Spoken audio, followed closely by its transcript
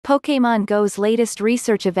Pokémon Go's latest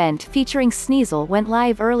research event featuring Sneasel went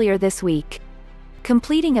live earlier this week.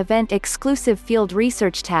 Completing event-exclusive field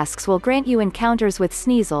research tasks will grant you encounters with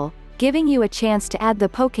Sneasel, giving you a chance to add the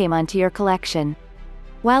Pokémon to your collection.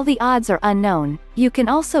 While the odds are unknown, you can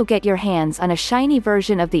also get your hands on a shiny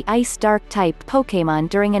version of the Ice Dark type Pokémon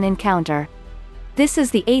during an encounter. This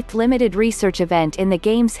is the 8th limited research event in the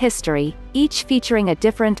game's history, each featuring a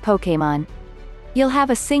different Pokémon. You'll have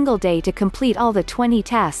a single day to complete all the 20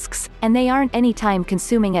 tasks, and they aren't any time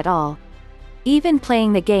consuming at all. Even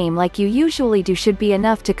playing the game like you usually do should be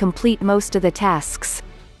enough to complete most of the tasks.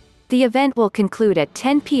 The event will conclude at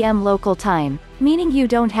 10 p.m. local time, meaning you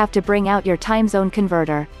don't have to bring out your timezone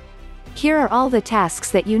converter. Here are all the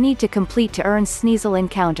tasks that you need to complete to earn Sneasel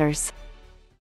encounters.